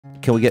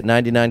Can we get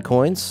 99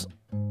 coins?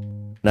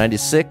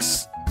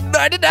 96.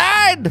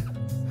 99!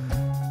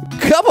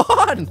 Come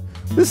on!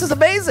 This is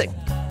amazing!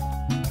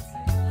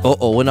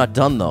 Uh-oh, we're not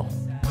done, though.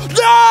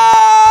 No!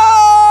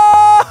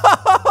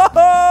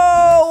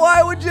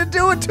 Why would you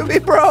do it to me,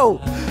 bro?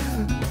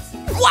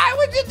 Why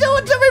would you do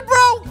it to me,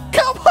 bro?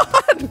 Come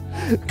on!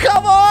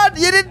 Come on!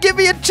 You didn't give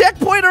me a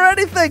checkpoint or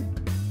anything!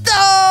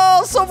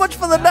 Oh, so much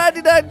for the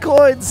 99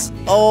 coins!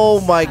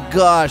 Oh my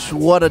gosh,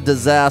 what a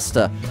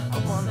disaster.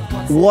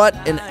 What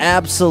an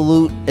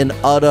absolute and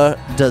utter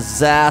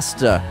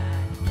disaster.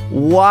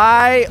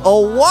 Why,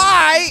 oh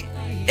why,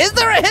 is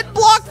there a hit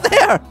block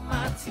there?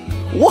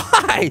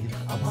 Why?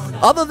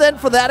 Other than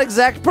for that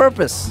exact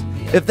purpose.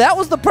 If that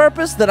was the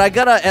purpose, then I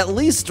gotta at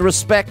least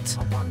respect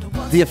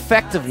the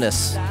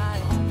effectiveness.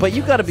 But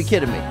you gotta be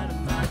kidding me.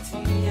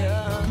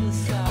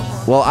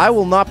 Well, I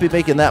will not be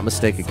making that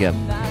mistake again.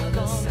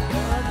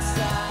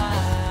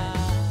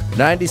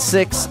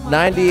 96,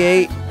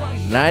 98,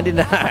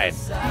 99.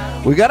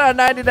 We got our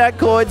 99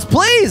 coins.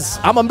 Please!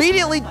 I'm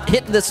immediately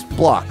hitting this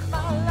block.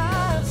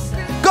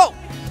 Go!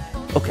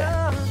 Okay.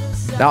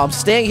 Now I'm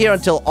staying here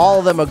until all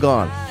of them are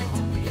gone.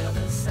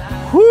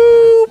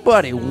 Whoo,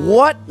 buddy.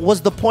 What was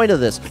the point of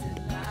this?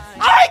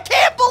 I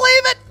can't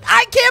believe it!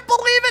 I can't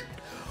believe it!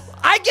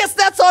 I guess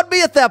that's on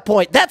me at that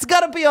point. That's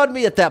gotta be on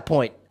me at that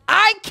point.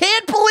 I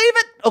can't believe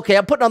it! Okay,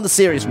 I'm putting on the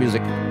serious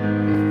music.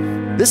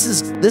 This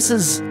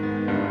is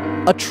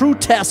a true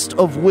test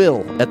of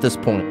will at this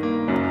point.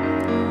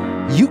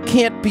 You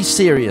can't be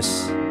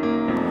serious.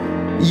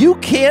 You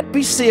can't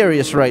be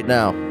serious right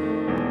now.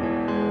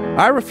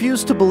 I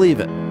refuse to believe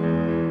it.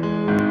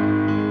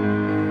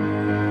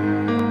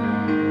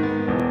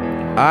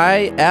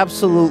 I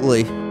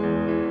absolutely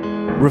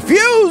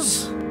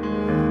refuse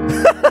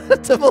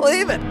to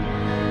believe it.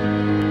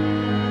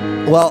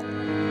 Well,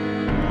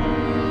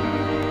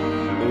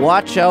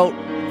 watch out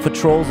for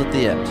trolls at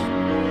the end.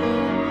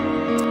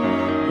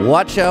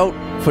 Watch out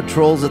for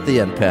trolls at the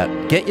end, Pat.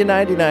 Get your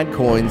 99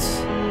 coins.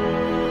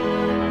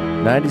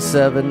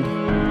 97,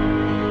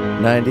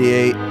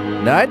 98,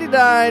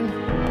 99.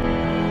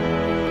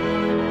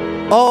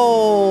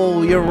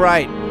 Oh, you're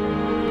right.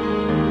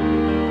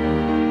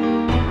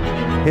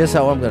 Here's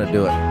how I'm going to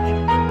do it.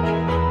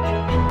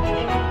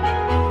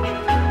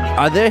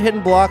 Are there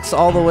hidden blocks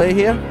all the way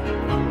here?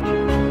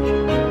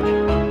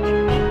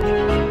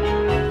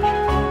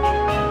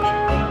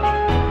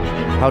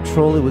 How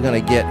trolly we going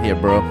to get here,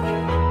 bro?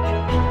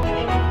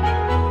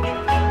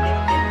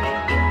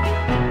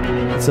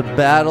 It's a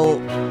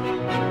battle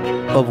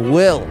of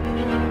will.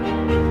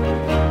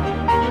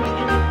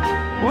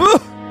 Woo!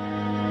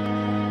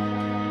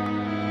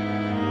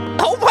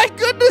 Oh my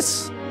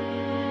goodness!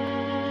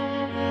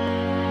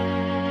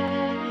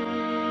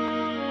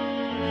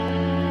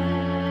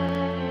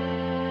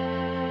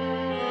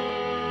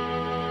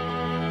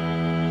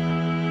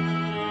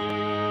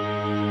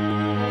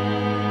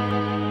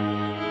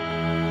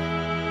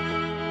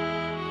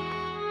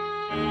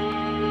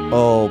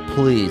 Oh,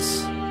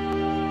 please.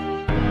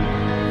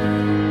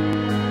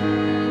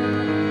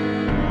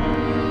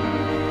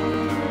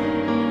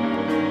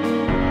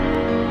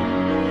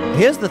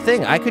 Here's the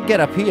thing, I could get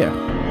up here.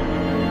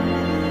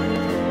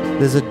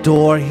 There's a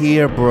door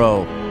here,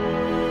 bro.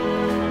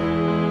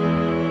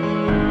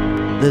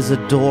 There's a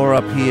door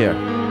up here.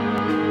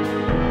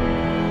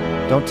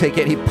 Don't take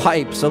any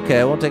pipes. Okay,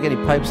 I won't take any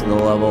pipes in the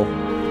level.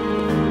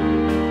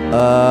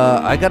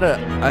 I got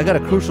a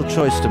crucial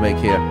choice to make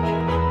here.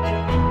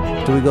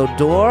 Do we go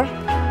door?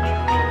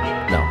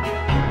 No.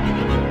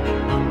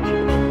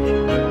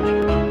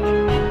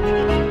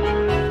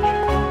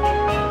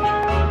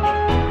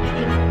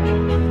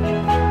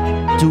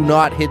 Do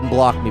not hidden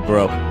block me,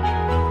 bro.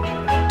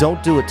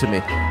 Don't do it to me.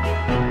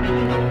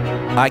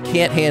 I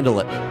can't handle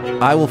it.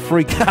 I will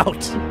freak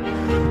out.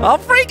 I'll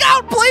freak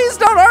out! Please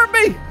don't hurt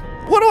me!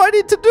 What do I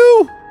need to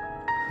do?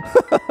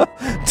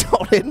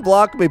 Don't hidden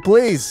block me,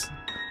 please.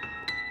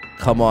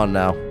 Come on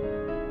now.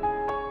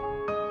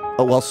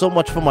 Oh, well, so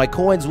much for my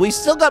coins. We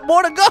still got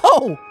more to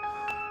go!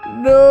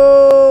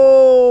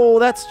 No!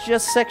 That's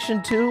just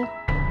section 2?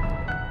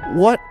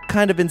 What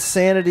kind of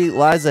insanity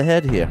lies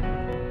ahead here?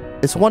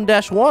 It's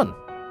 1-1.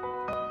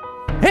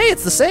 Hey,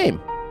 it's the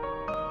same.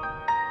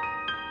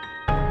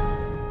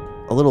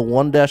 A little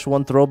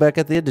 1-1 throwback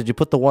at the end. Did you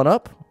put the 1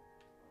 up?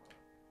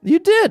 You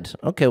did.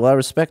 Okay, well, I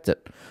respect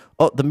it.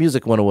 Oh, the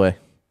music went away.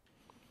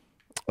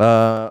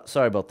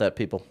 Sorry about that,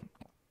 people.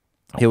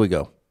 Here we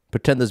go.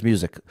 Pretend there's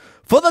music.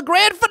 For the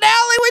grand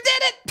finale, we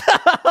did it!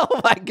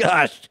 Oh, my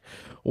gosh.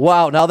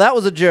 Wow, now that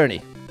was a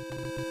journey.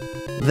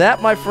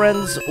 That, my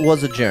friends,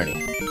 was a journey,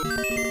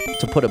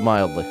 to put it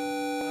mildly.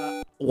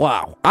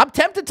 Wow. I'm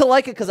tempted to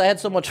like it because I had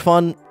so much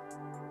fun,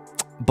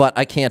 but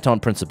I can't on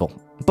principle.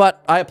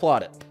 But I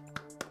applaud it.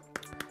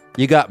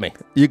 You got me.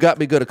 You got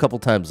me good a couple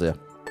times there.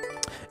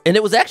 And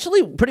it was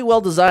actually pretty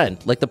well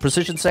designed. Like, the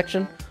precision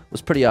section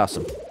was pretty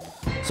awesome.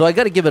 So I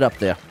got to give it up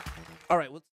there. All right.